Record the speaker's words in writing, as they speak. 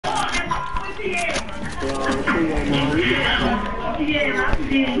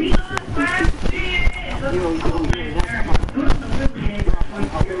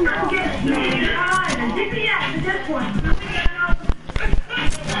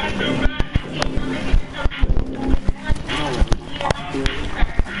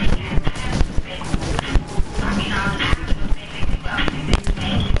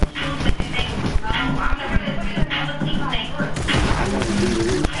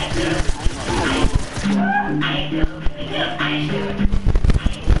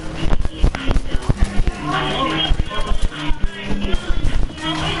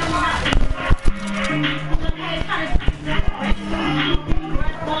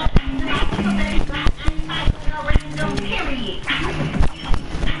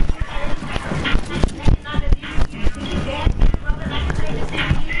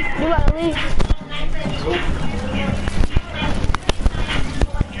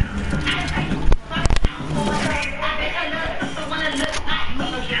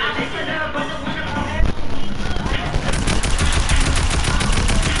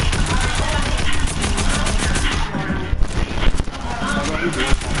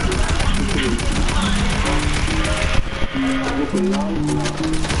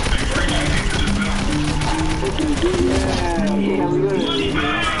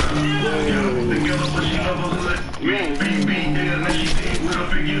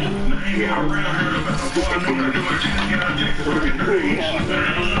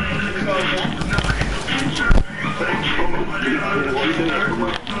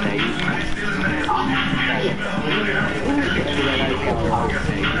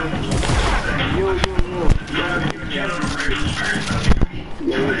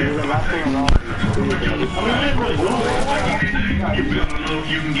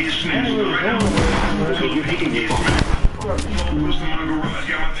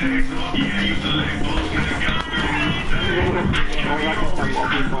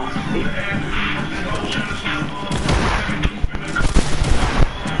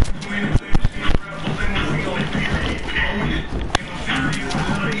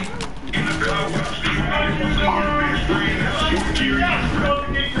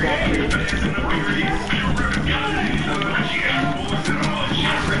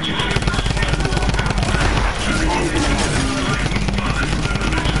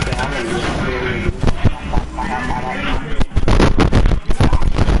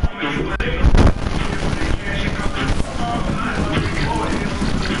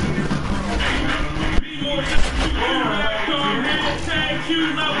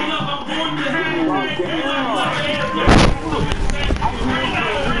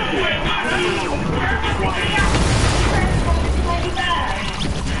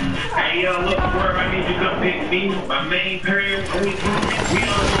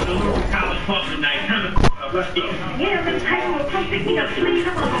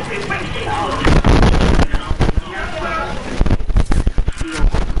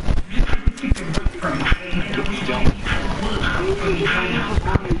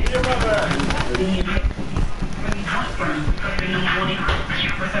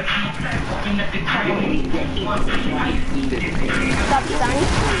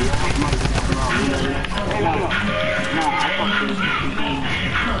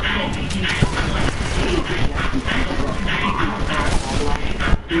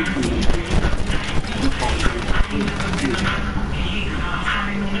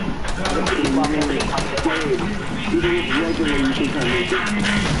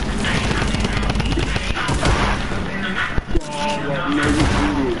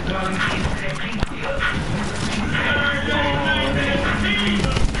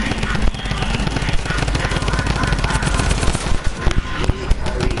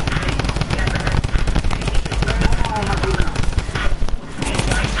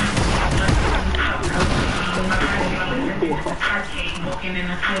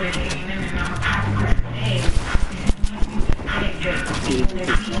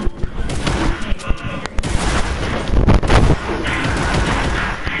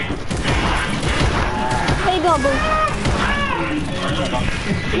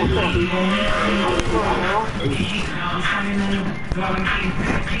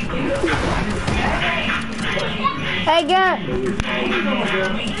Hey, girl.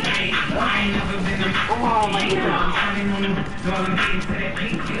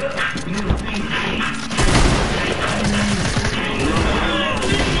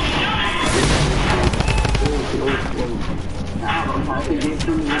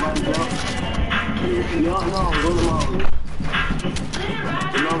 No,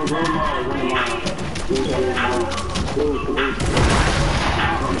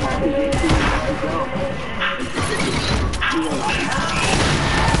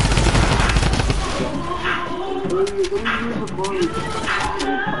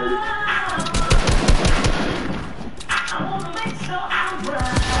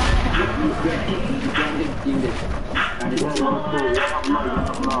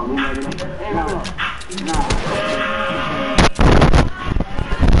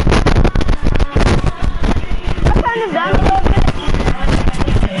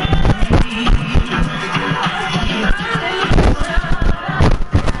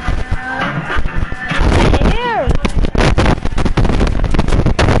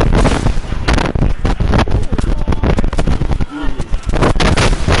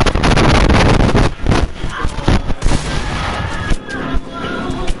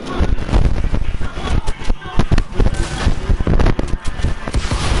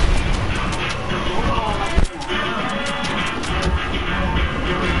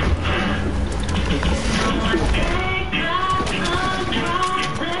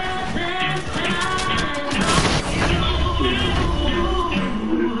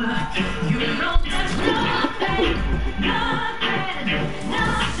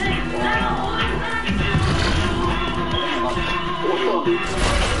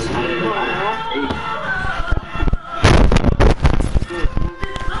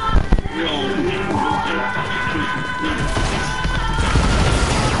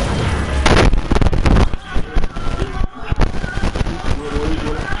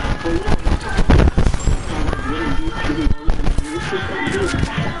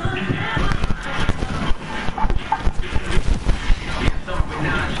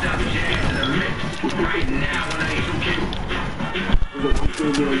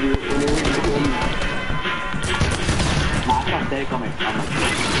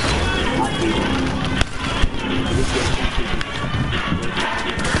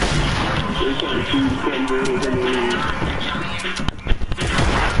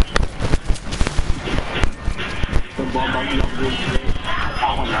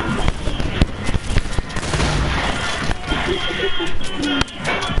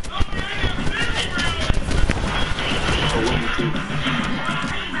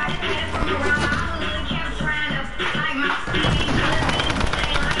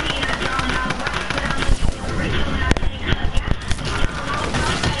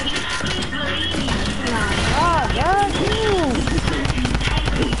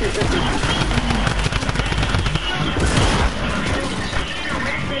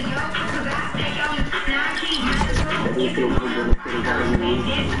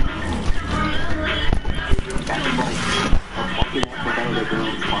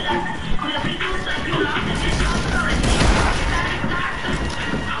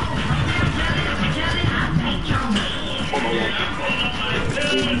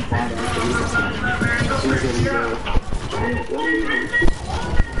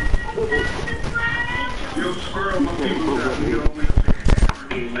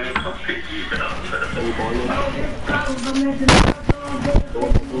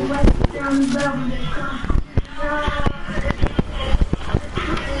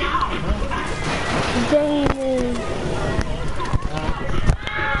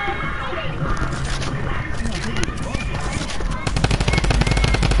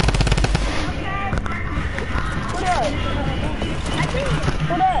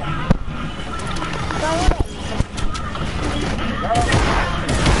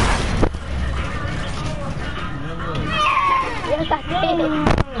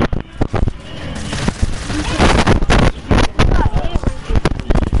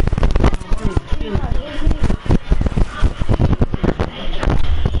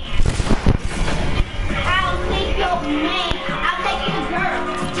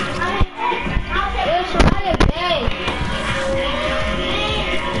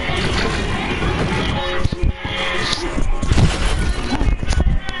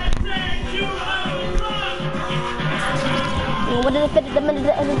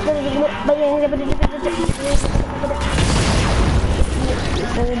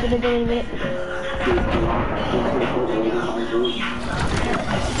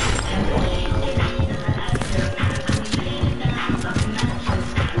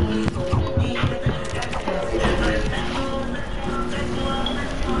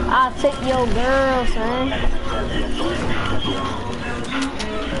 I'll take your girl, son.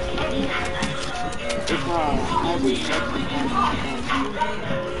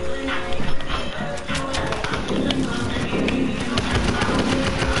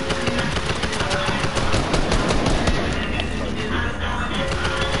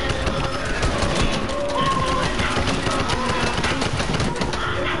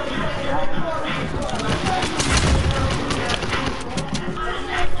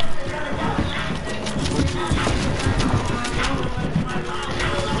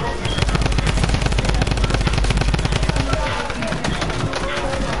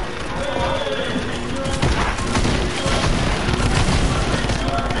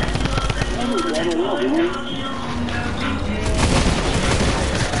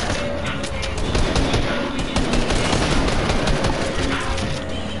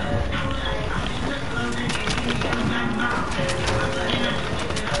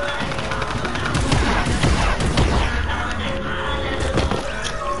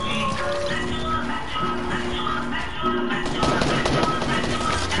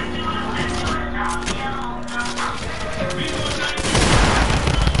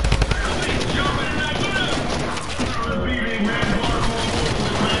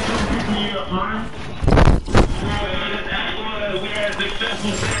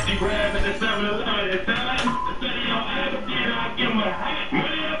 She grabbing the 7-Eleven. It's time. The city on Avenue. I give my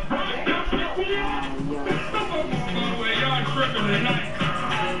money up front. Y'all tripping tonight.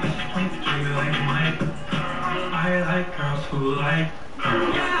 I like girls who like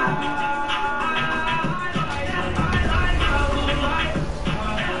girls.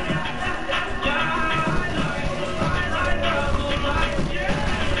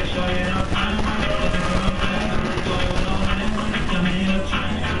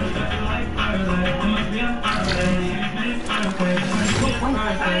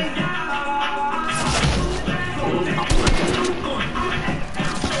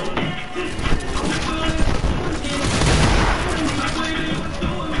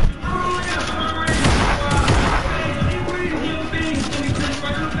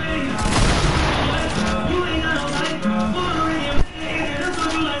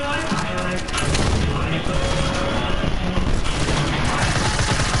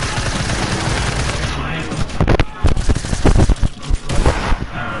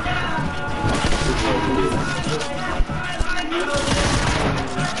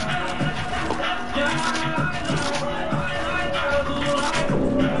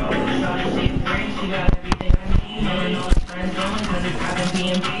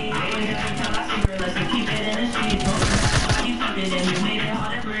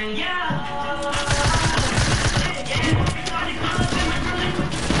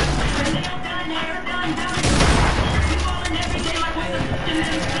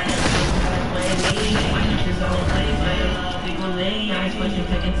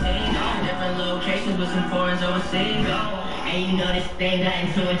 Different locations with some foreigns overseas. And you know this thing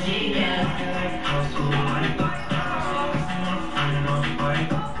nothing to a G, yeah.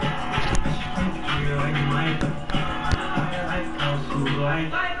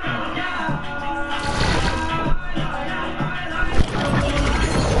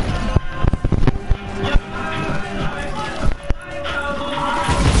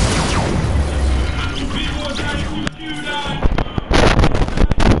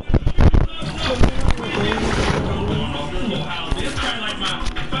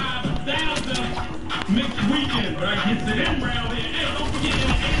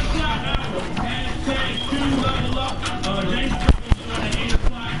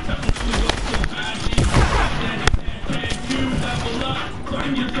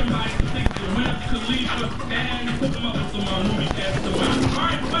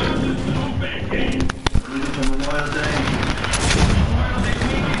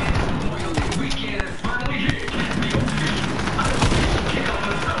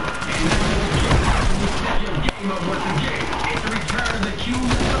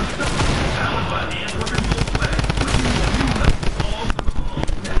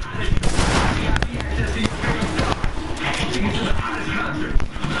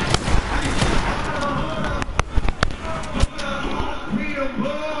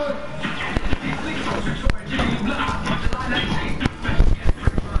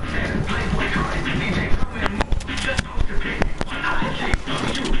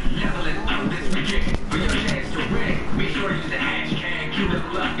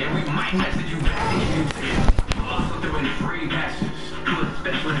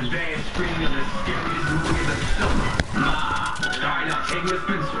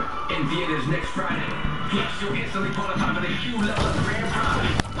 In theaters next Friday. Plus, you'll instantly qualify for the Q Level Grand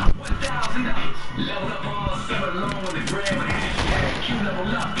Prize. $1,000. Level up all summer long with the grand with hashtag Q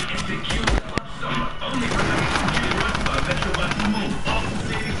Level Up. It's the Q Level Up summer. Only for Metro by T-Move. Awesome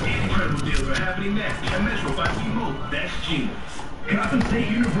savings and incredible deals are happening next at Metro by T-Move. That's genius. Coppin State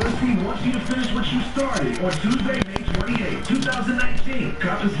University wants you to finish what you started on Tuesday, May 28, 2019.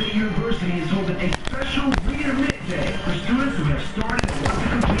 Coppin State University is holding a special re-admit day for students who have started and want to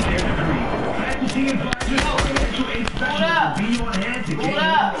complete their degree. Faculty advisors and financial aid specialists will be on hand to get you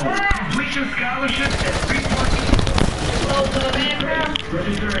enrolled. Complete your scholarship at 3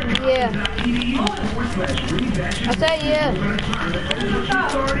 Register at coppin.edu/re-badges. I said yeah.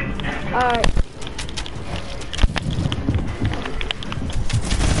 Alright.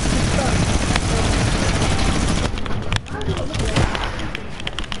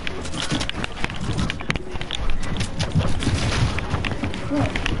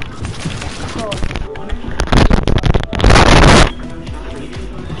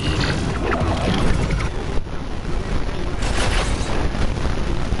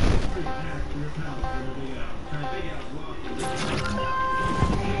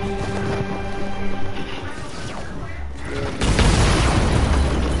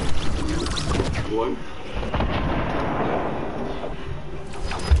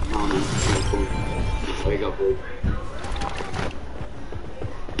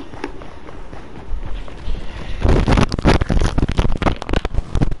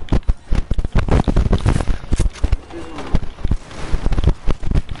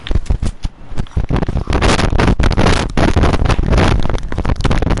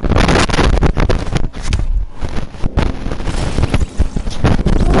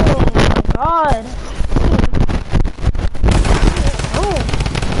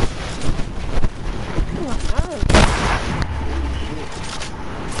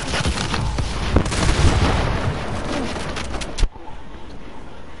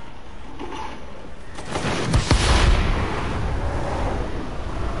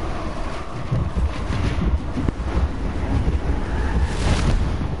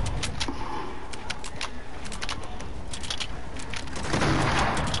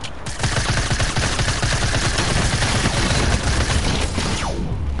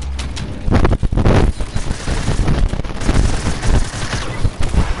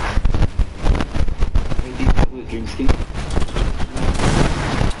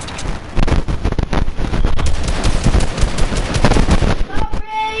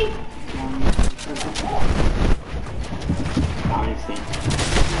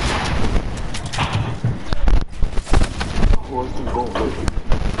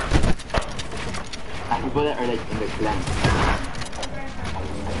 People that are like in the clan.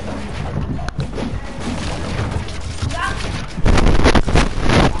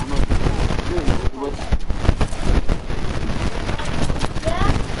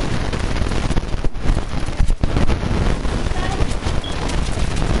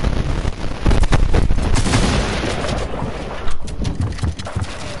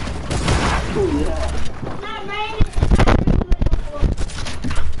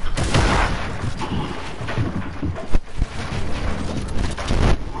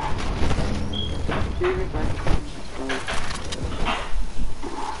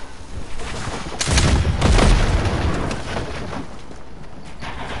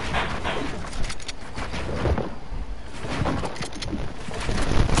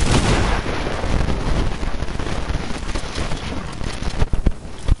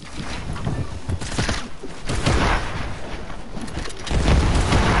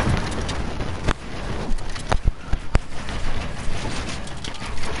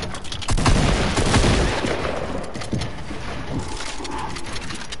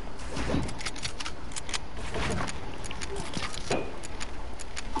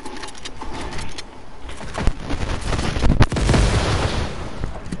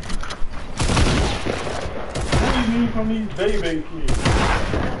 From these baby kids.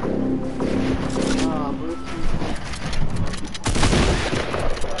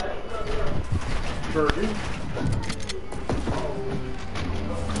 Birdie.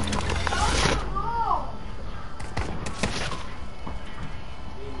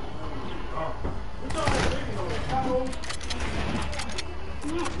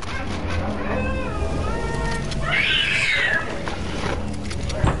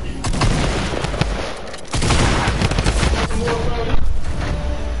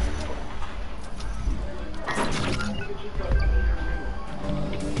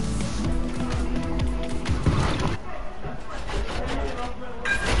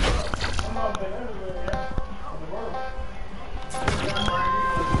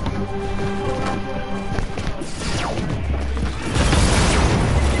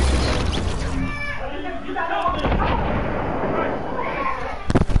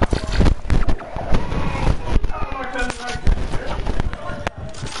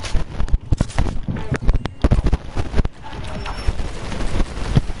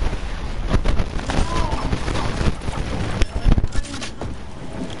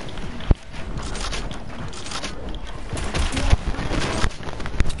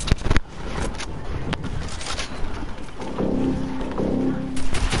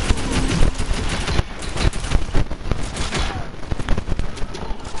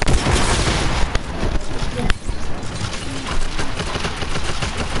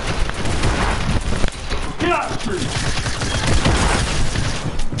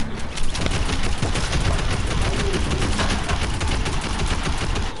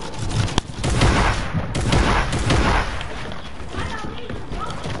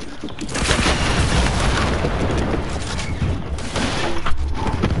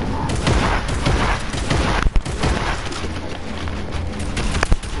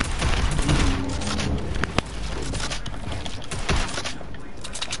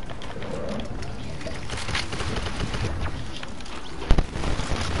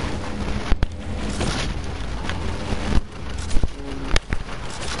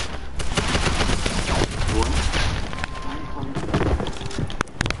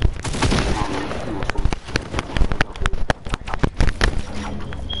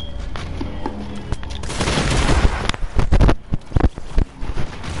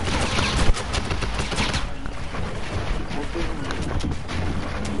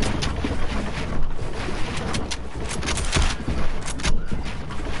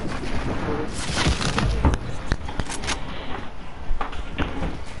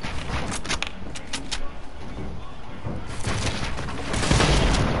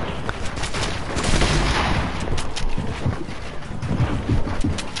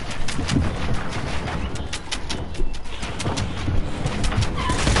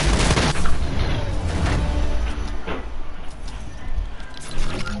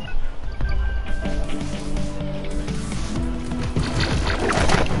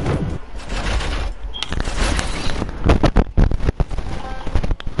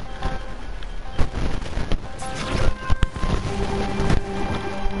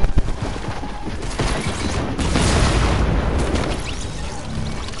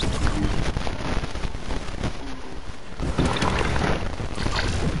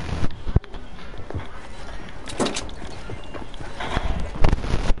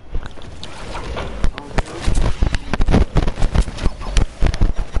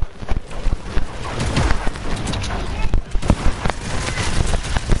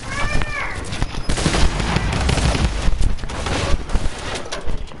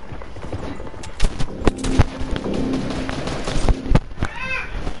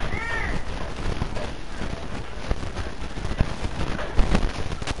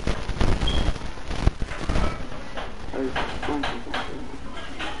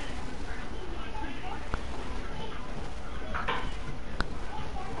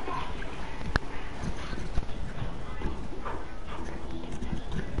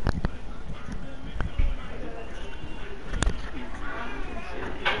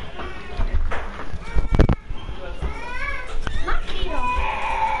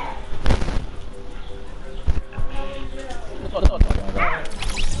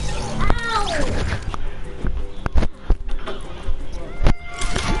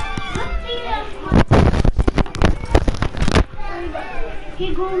 He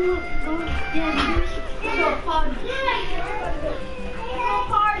going to a party.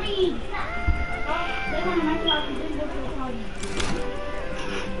 Party. They're going to make like a big party.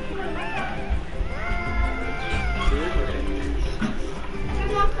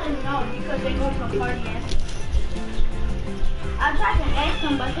 I'm not saying no because they go to a party. I tried to ask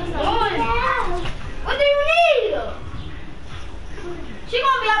them, but they're like, what do you need? She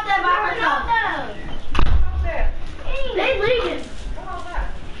gonna be out there by herself. They leaving.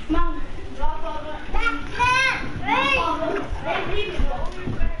 Mom. They leaving.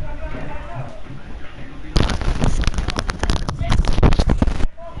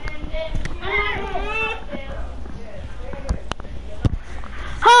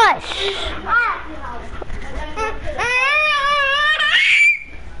 Hush!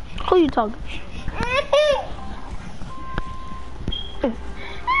 Who you talking?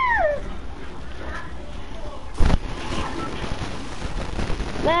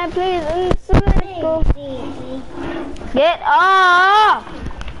 Man, please, let's go. Get off!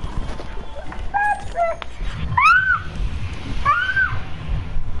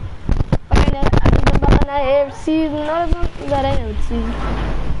 Every season, no, that ain't every season.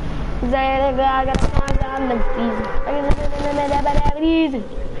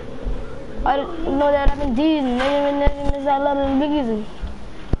 I don't know that I've been teasing. Maybe I love the reason.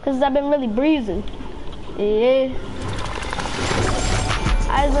 Cause I've been really breezing. Yeah.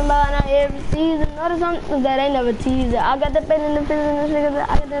 I just been buying out every season. Notice something that ain't never teasing. I got the pen in the business, niggas.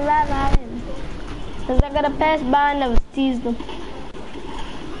 I got the rap out in. Cause I gotta pass by and never tease them.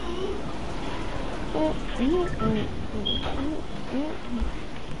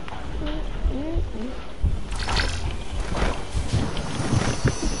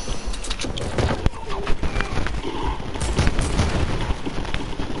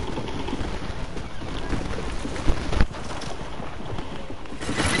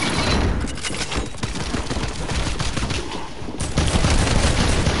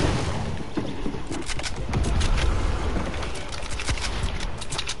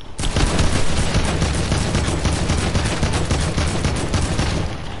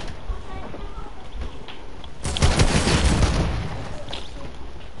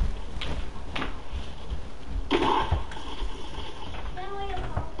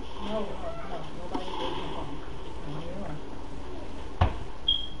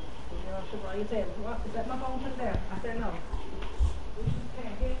 He said, well, is that my phone put there? I said no.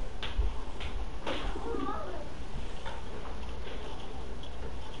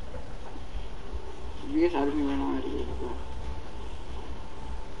 Yes, I don't even know how to do it.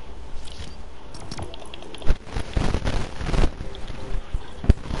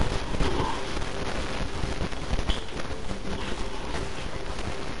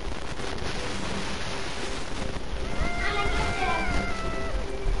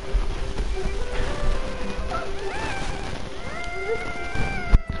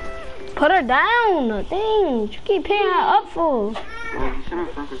 Put her down. Dang, you keep paying her up for.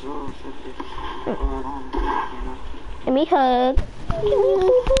 Let me hug.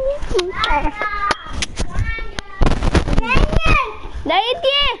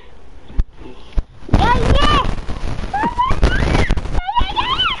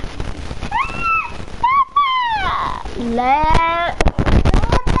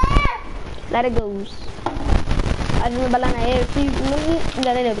 Let it go. I just remember like air season.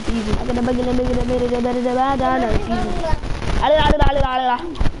 That ain't never season. I gotta begin another season.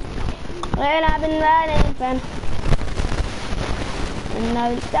 Well, I've been riding in pen. And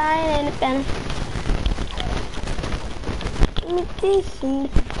I've been dying in the pen. Imitation.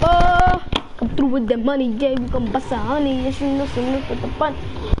 Oh, come through with the money, yeah. We gon' bust a honey. Yes, you know, so look at the fun.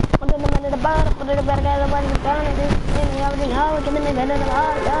 Put the money in the bottle, put the better guy, the money down, and everything else. Give me the better than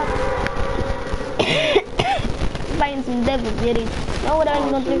find some devil, get it. Know what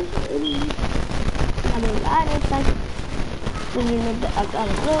I'm gonna do? I'm gonna ride it, son. Then you know that I got a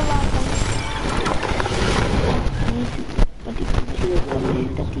little lot of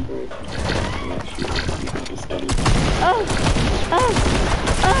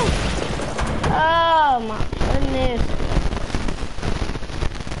oh my goodness.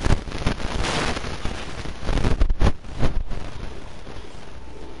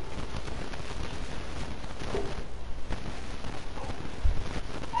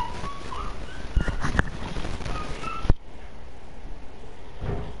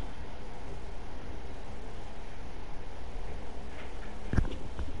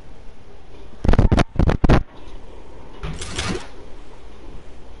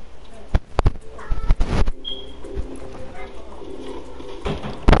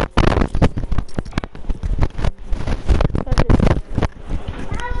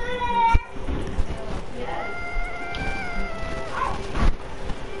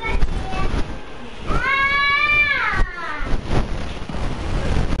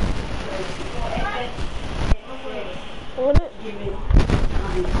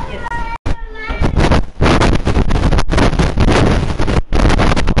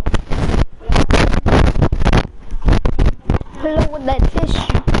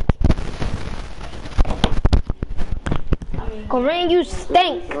 Corinne, you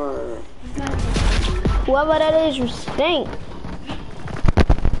stink. Whoever that is, you stink.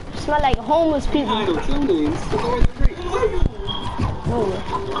 You smell like homeless people. Nowhere.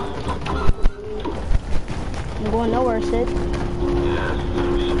 I'm going nowhere, Sid.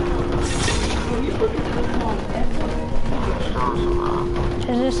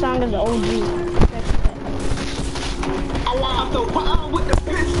 Cause this song is the OG. I'm so wild with the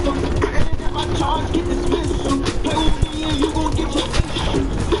pistol. Better than my charge, get dismissal. Play with me and you gon' get your issue.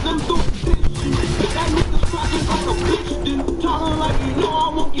 Cause I'm through this. That nigga talking like a bitch. Talking like you know I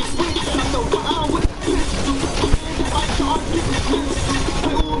won't get rich. I'm so wild with the pistol. Better than my charge, get dismissal.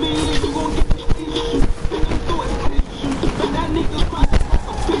 Play with me and you gon' get your issue. Cause I'm through this. That nigga talking like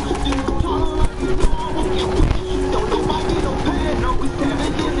a bitch. Talking like you know I won't get rich. Don't nobody no bad. No, we 7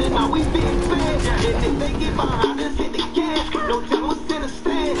 years and now we big fed. And if they get behind us, hit the gas. No tell us in the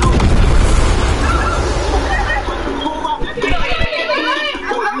stand.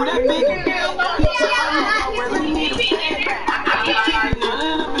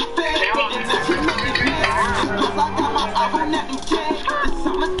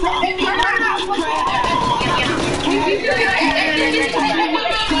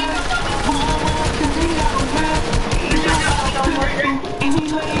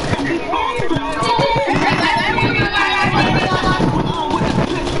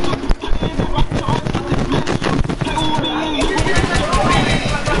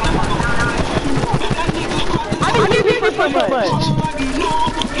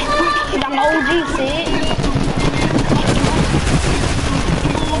 I'm OG, Sid.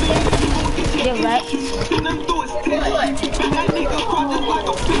 Get right.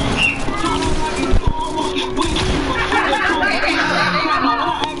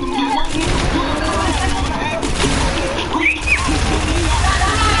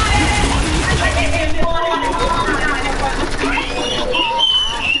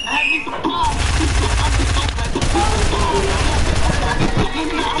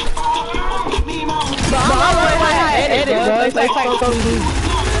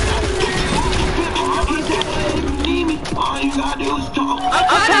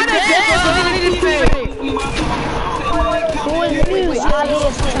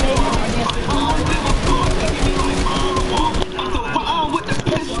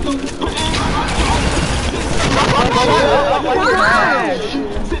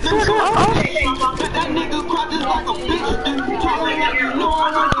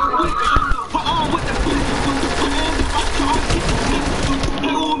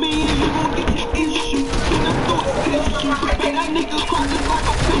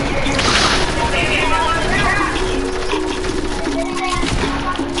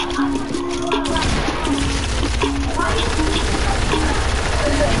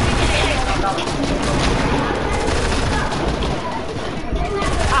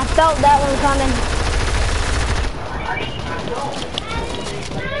 I felt that one coming.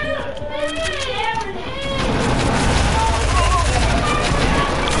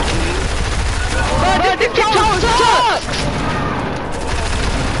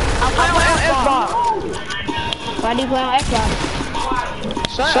 Why do you play on Xbox?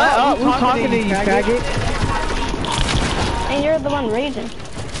 Shut up, we're talking to you, faggot. And you're the one raging.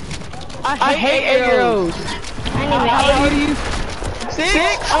 I hate arrows. I didn't even How old are you? 6?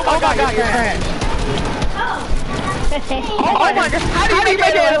 Oh my god, you're trash. Oh my god, how do you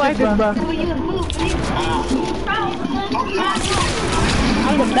make it like this, bro?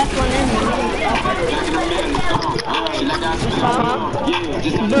 I'm the best one in here.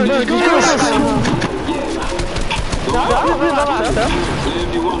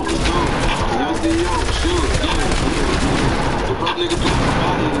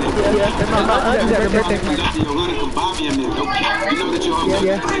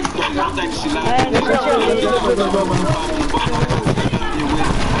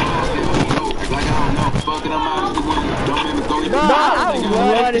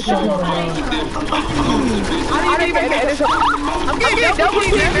 I'm getting double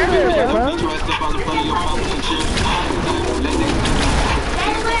teamed everywhere, bro.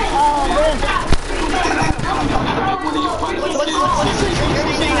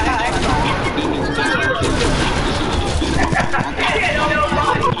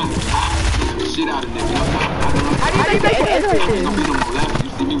 Shit out of niggas. How do you make it? You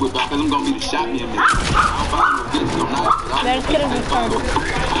see me with back, cause I'm gonna be the shot me a minute. There's gonna be fun.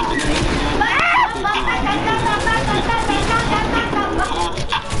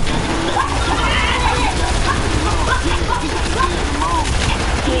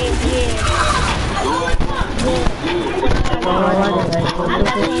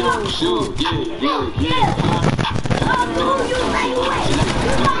 Shoot, yeah.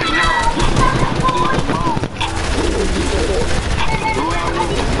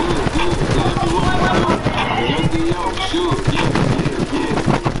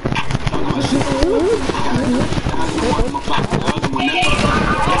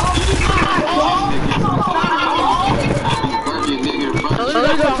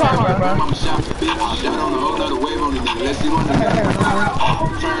 Mama shot the bitch, shot on a whole nother wave on the nigga. Let's see what the nigga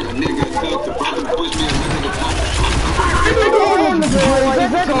turn a nigga, cook the brother, push me a nigga top.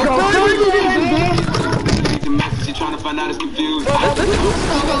 She trying to find out it's confused.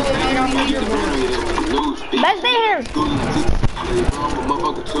 Let's stay here.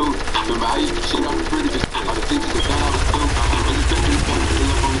 Motherfucker too. Remember I used to cheat off the pretty bitch. All the teachers that thought I was cool. I was just thinking about it.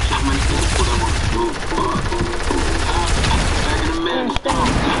 Up on the track, man, that's what I want to do. Back in the man, was strong.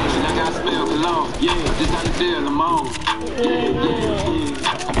 I got smell cologne. Yeah, just out the deal, I'm on.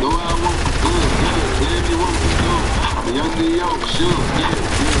 Go where I want, good. Whatever you want, do. I'm a young CEO, sure. Yeah.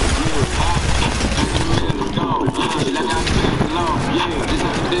 Back in the man, let's go. I got smell cologne. Yeah, just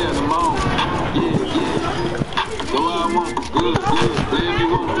out the deal, I'm on. Go where I want, good. Whatever you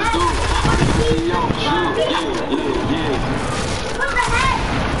want, do. I'm a young CEO, sure. Yeah. What the heck?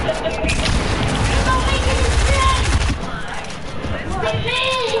 Don't make any sense.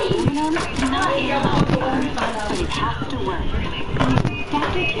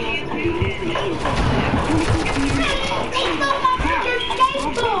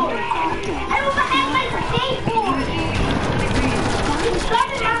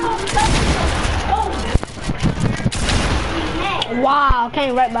 Wow,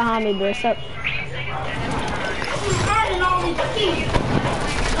 came right behind me, bro. Sup?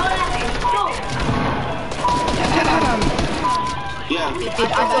 Yeah. I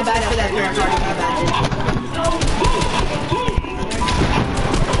feel bad for that girl. Sorry, my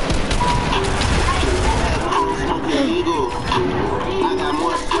I got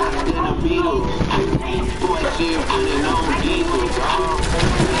more shots than the Beatles. Boy, shit running on diesel, dog.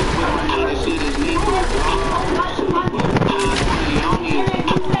 With my nigga, shit is lethal, dog.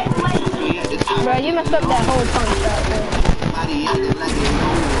 Bro, you messed up that whole punk shot, bro. Body acting like they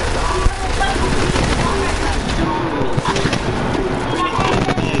know it, dog.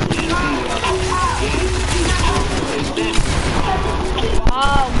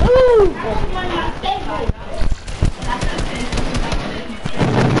 Oh, woo!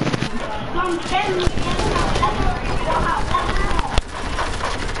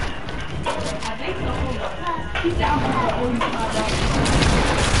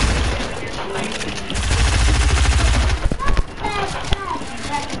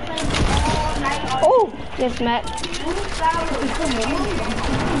 Oh, yes, Matt.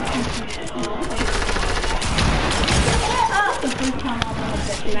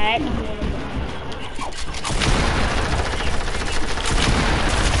 Matt.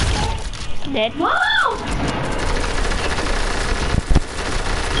 Dead.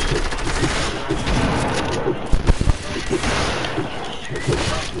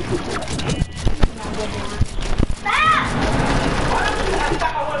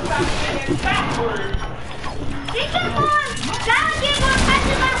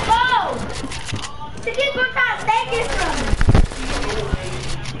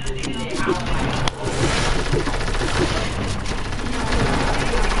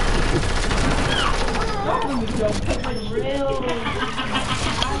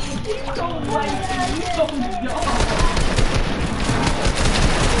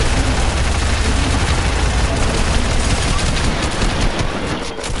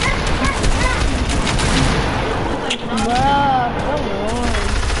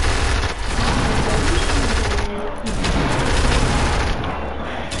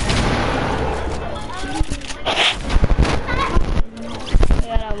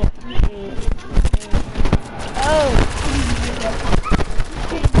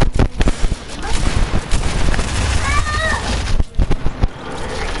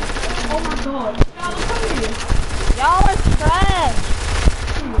 Y'all are trash.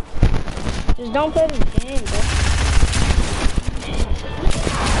 Just don't play this game, bro.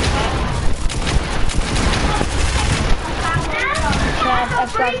 Trash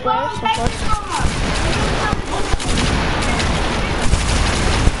Xbox players, support.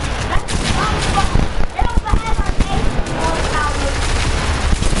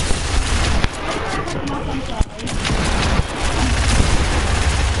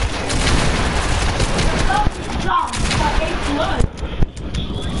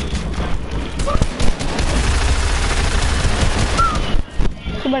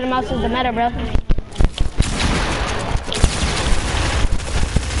 Super Mouse is the meta, bro.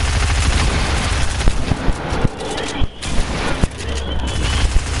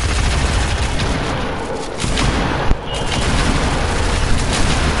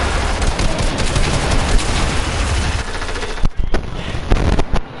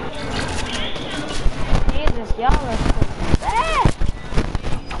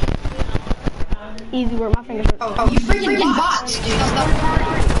 easy work. My fingers hurt. Oh, you freaking bots, dude. Stop recording.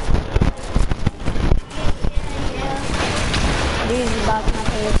 These bots, my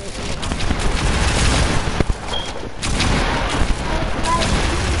fingers hurt.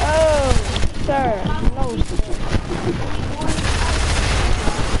 Oh, sir. No, sir.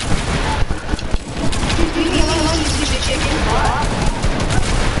 Leave me alone, you stupid chicken.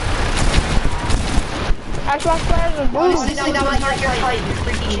 Xbox players are brutal. Honestly, that was not your fight, you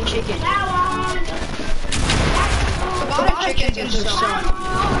freaking chicken. The bot chickens are so strong.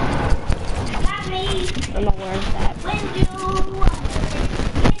 I'm not wearing that.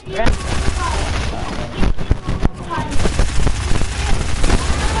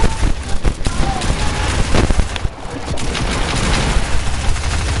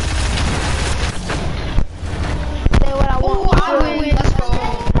 Say what I want. Oh, I win. Let's go.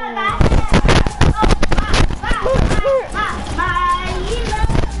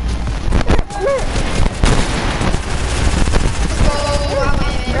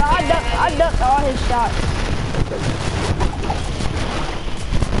 Bro, I ducked all his shots.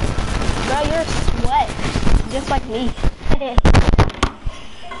 Bro, you're sweat. Just like me.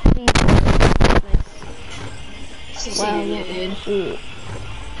 Wow, dude.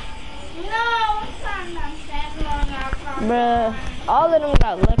 Bruh, all of them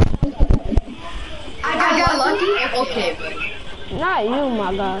got lucky. I got lucky? Okay, but... Not you,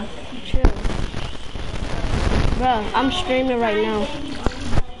 my God. Chill. Bruh, I'm streaming right now.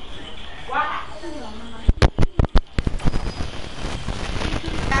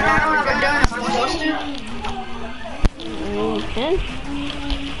 I don't have a gun if I'm supposed to. You can.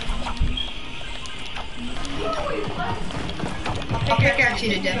 I'll pickaxe you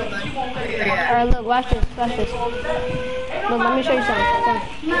to death, bud. Yeah. Alright, look, watch this, watch this. Look, let me show you something. Come.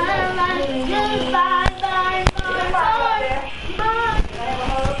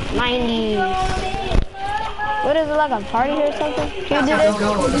 90s. What is it, like a party here or something? Can you do Let's this? go,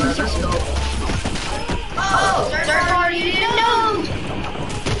 dude. Let's go. Oh, third party, you didn't know?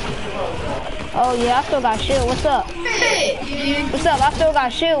 Oh yeah, I still got shield. What's up? Hey, you didn't... What's up? I still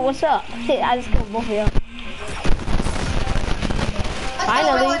got shield. What's up? Shit, I just killed both of y'all.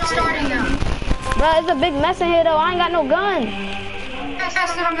 Finally. Let's starting now. Bro, it's a big mess in here though. I ain't got no gun. I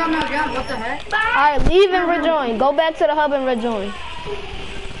still haven't got no gun. What the heck? Alright, leave and rejoin. Go back to the hub and rejoin.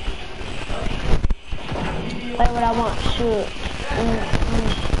 Play what I want. Shoot.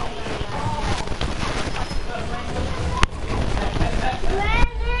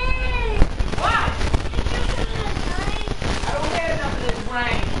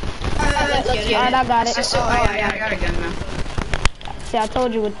 Alright, I got it. Oh, yeah, I got a gun now. See, I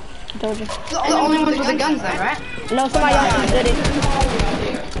told you. I told you. The only ones with the guns then, right? No, somebody else just did it.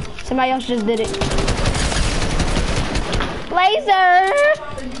 Somebody else just did it. Laser!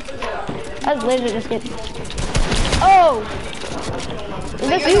 That's laser just get. Oh! Is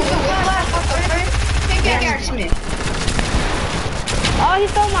this you? Pickaxe me. Oh, he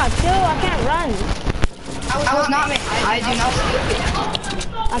stole my kill. I can't run. I was not making. I do not steal kills.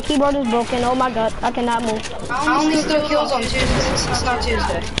 My keyboard is broken. Oh my god, I cannot move. I only steal kills on Tuesdays. It's not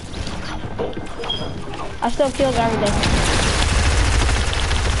Tuesday. I still kills every day.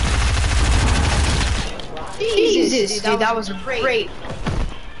 Jesus, dude, that was great.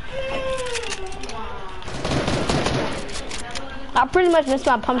 I pretty much missed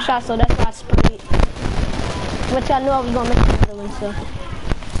my pump shot, so that's why I sprayed. Which I knew I was gonna miss another one, so.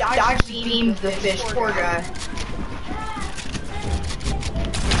 I just beamed the fish, poor guy.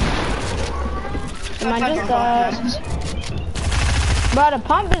 Am I just bro, the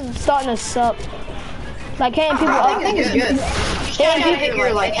pump is starting to suck. Like hitting people I up. think it's good. You can't hit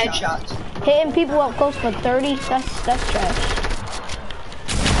your like headshots. Hitting people up close for 30, that's trash.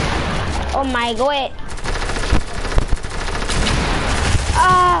 Oh my god.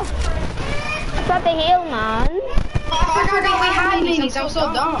 Ah! I tried to heal, man. I forgot we had minis. I was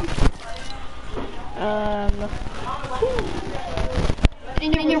so dumb.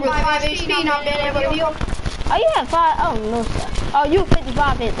 And you're with 5 HP, not being able to heal. Oh, you have 5? Oh, no, sir. Oh, you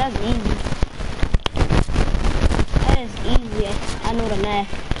 55 hits. That's easy. That is easy. I know the math.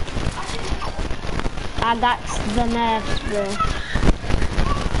 I got the maths, bro.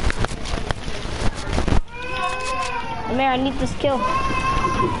 Amir, I need this kill.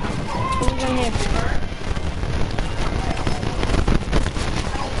 Who's in here?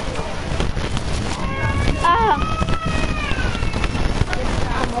 Ah!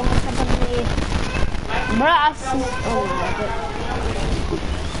 Come over top of me. Bro, I see. Oh my god.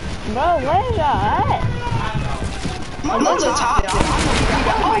 Bro, where's y'all at? I'm on the top.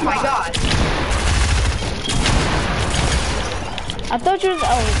 Oh my god. I thought you was. Oh.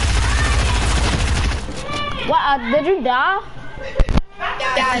 What? Did you die?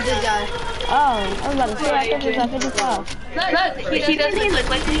 Yeah, I did die. Oh, I was about to say I think it's at 55. Look, he doesn't look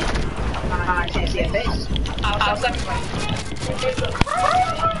like me. I can't see a face.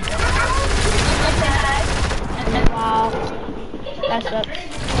 Wow. That sucks.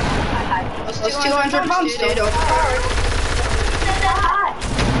 Those 200 pumps, dude. Overpowered.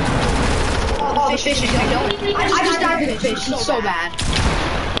 Oh, the fish is going. I just died to the fish. He's so bad.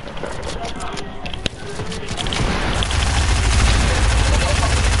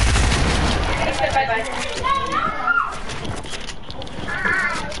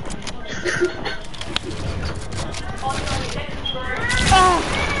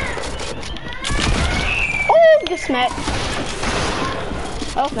 Oh, get smacked.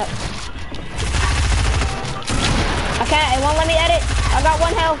 Oh, no. I can't, it won't let me edit. I got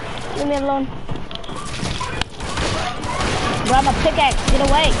 1 health. Leave me alone. Grab a pickaxe, get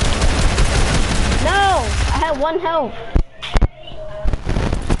away. No, I had 1 health.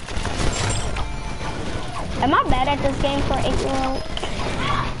 Am I bad at this game for 8-year-old?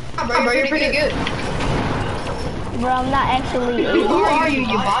 Bro, you're pretty good. Bro, I'm not actually. Who are you,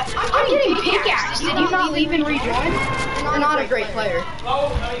 you bot? I'm getting pickaxe. Did you not leave and rejoin? You're not a great player.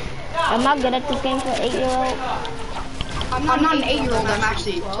 Am I good at this game for 8-year-old? I'm not an 8-year-old. I'm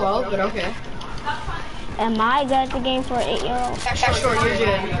actually 12, but okay. Am I good at the game for 8-year-old? Yeah, sure, you're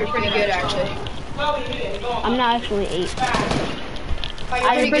good. You're pretty good, actually. I'm not actually 8.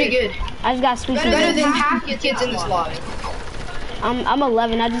 You're pretty good. I just got squeaky Better voice. than half the kids in this lobby. I'm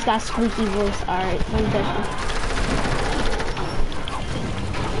 11. I just got squeaky voice. All right, let me touch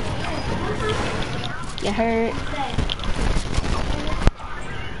you. You hurt.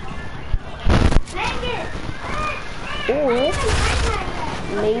 Or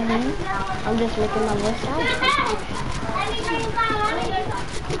maybe I'm just making my voice sound.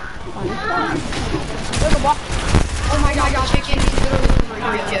 Look at Oh my god, y'all chicken is literally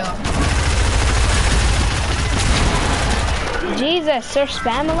over here. Jesus, they're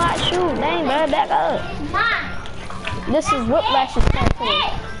spamming a lot. Shoot, dang, bro, back up. This is Whiplash's territory.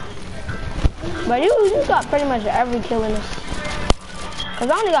 But you got pretty much every kill in this. Cause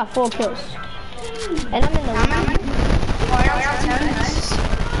I only got 4 kills. And I'm in the lead.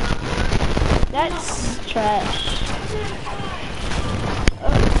 That's trash.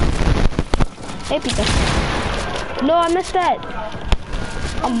 Oh. Hey, Pika. No, I missed that.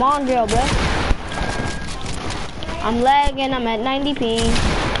 I'm Mondriel, bro. I'm lagging. I'm at 90 ping.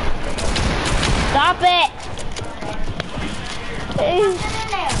 Stop it. Hey.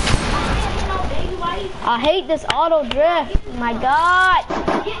 I hate this auto drift. My God.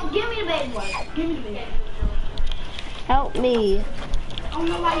 Give me the baby one. Give me the baby. Help me.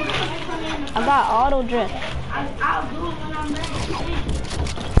 I got auto drift. I'll do it when I'm ready.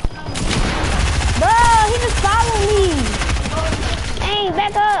 Bro, he just followed me. Hey,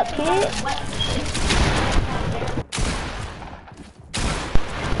 back up, kid.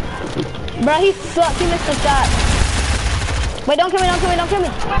 Bro, he sucked. He missed a shot. Wait, don't kill me, don't kill me, don't kill me.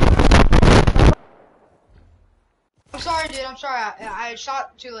 I'm sorry, dude. I'm sorry. I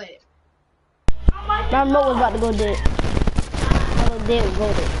shot too late. My remote was about to go dead. I was dead,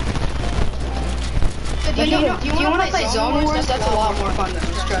 go dead. So do you want to play Zone Wars? That's a lot more fun than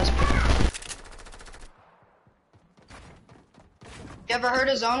this, trust me. You ever heard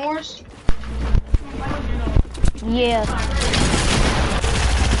of Zone Wars? Yeah.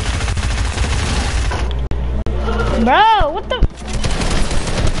 Bro, what the?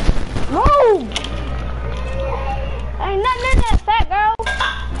 Move! Ain't nothing in that, fat girl.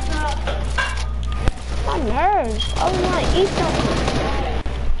 My nerves. I was want to eat something.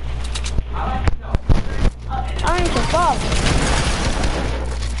 I ain't your fault.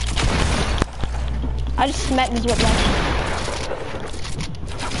 I just smacked this whiplash.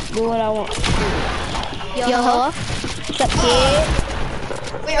 Do what I want. Yo, what's up, kid?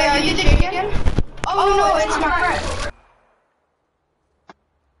 Wait, are you the chicken? Oh no, it's my friend.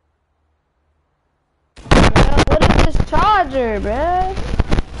 What is this charger, bruh?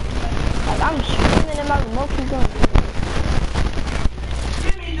 Like, I'm screaming and my remote keeps going.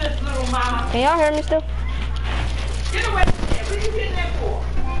 Can y'all hear me still? Get away from there. What are you getting that for?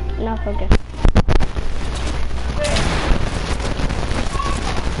 No, okay.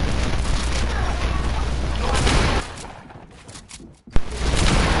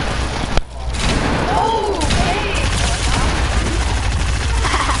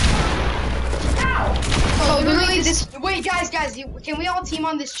 Wait, guys, can we all team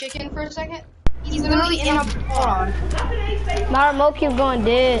on this chicken for a second? He's literally in a. Hold on. My remote keeps going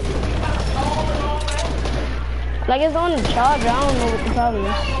dead. Like it's on the charger. I don't know what the problem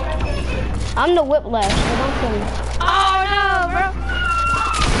is. I'm the whiplash, so don't kill me. Oh no, bro.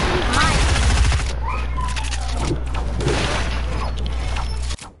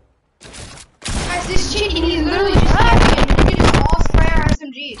 Guys, this chicken, he's literally just camping. You can just all spray our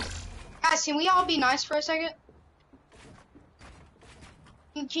SMGs. Guys, can we all be nice for a second?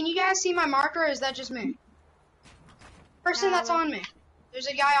 Can you guys see my marker, or is that just me? Person that's on me. There's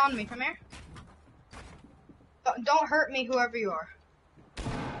a guy on me. Come here. Don't hurt me, whoever you are.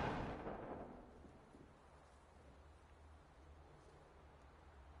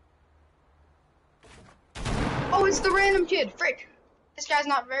 Oh, it's the random kid. Frick. This guy's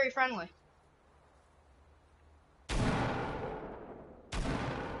not very friendly.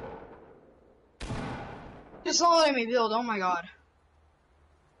 Just not letting me build. Oh my god.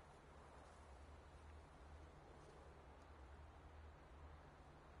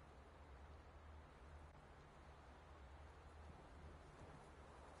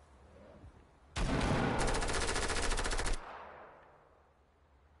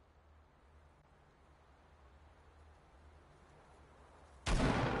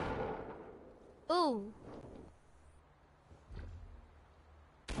 Ooh.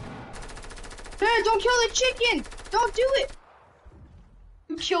 Man, don't kill the chicken! Don't do it!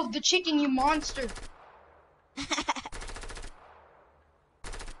 You killed the chicken, you monster.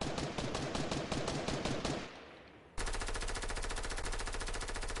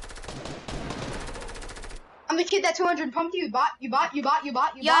 I'm the kid that 200 pumped you. You bot.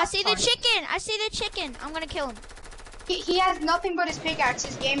 Yo, I see the chicken. I see the chicken. I'm gonna kill him. He has nothing but his pickaxe.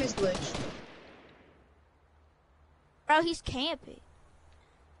 His game is glitched. Bro, he's camping.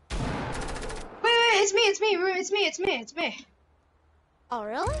 Wait, it's me. Oh,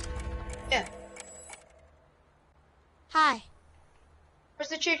 really? Yeah. Hi. Where's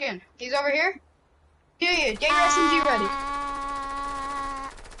the chicken? He's over here? Here, get your SMG ready.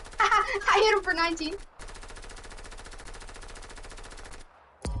 I hit him for 19.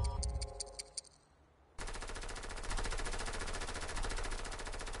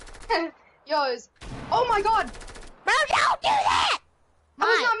 Yo, oh my god! Bro, don't do that! That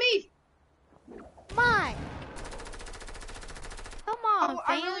was not me! Mine. Come on,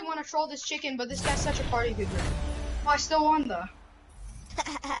 I really want to troll this chicken, but this guy's such a party pooper. Oh, I still won though.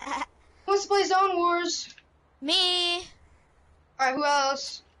 Who wants to play Zone Wars? Me. Alright, who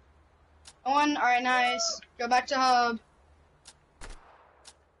else? No one? Alright, nice. Go back to hub.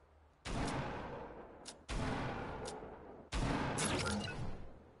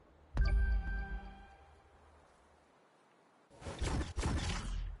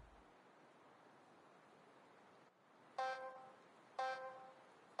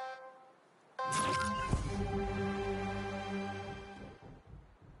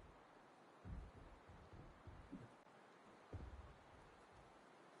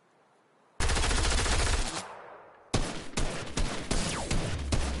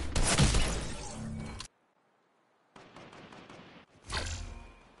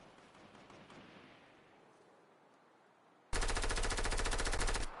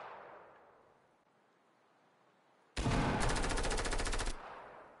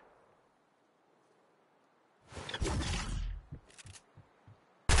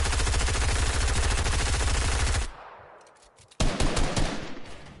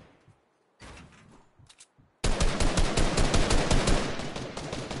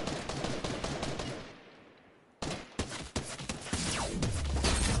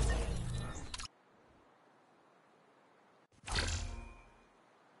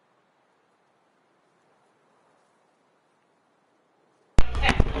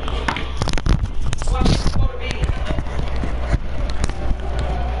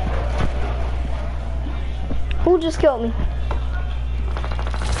 Who just killed me?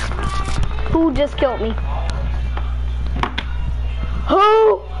 Who just killed me? Who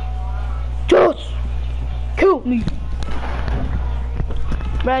just killed me?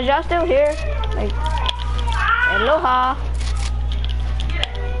 Bro, is y'all still here? Like, aloha.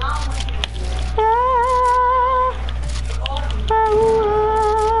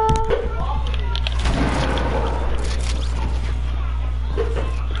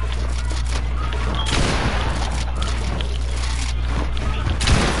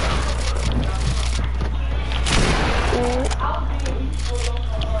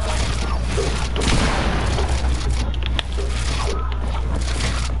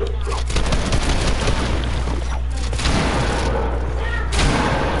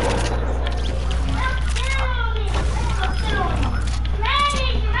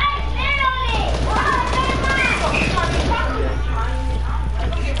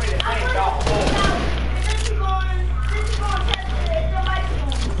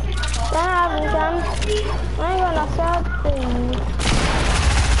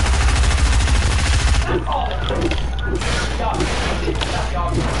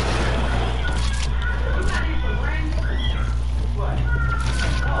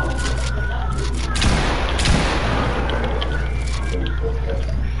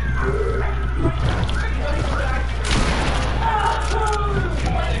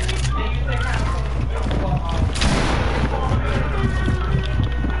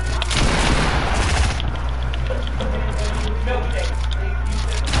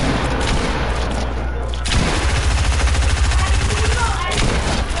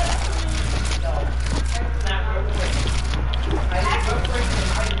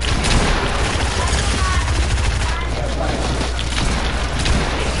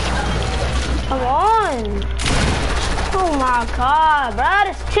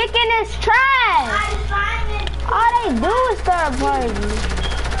 Chicken is trash. All they do is start parties.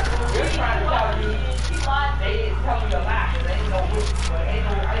 They're trying to tell you, they telling you a lie. There ain't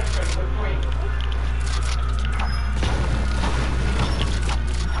no ice cream with cream.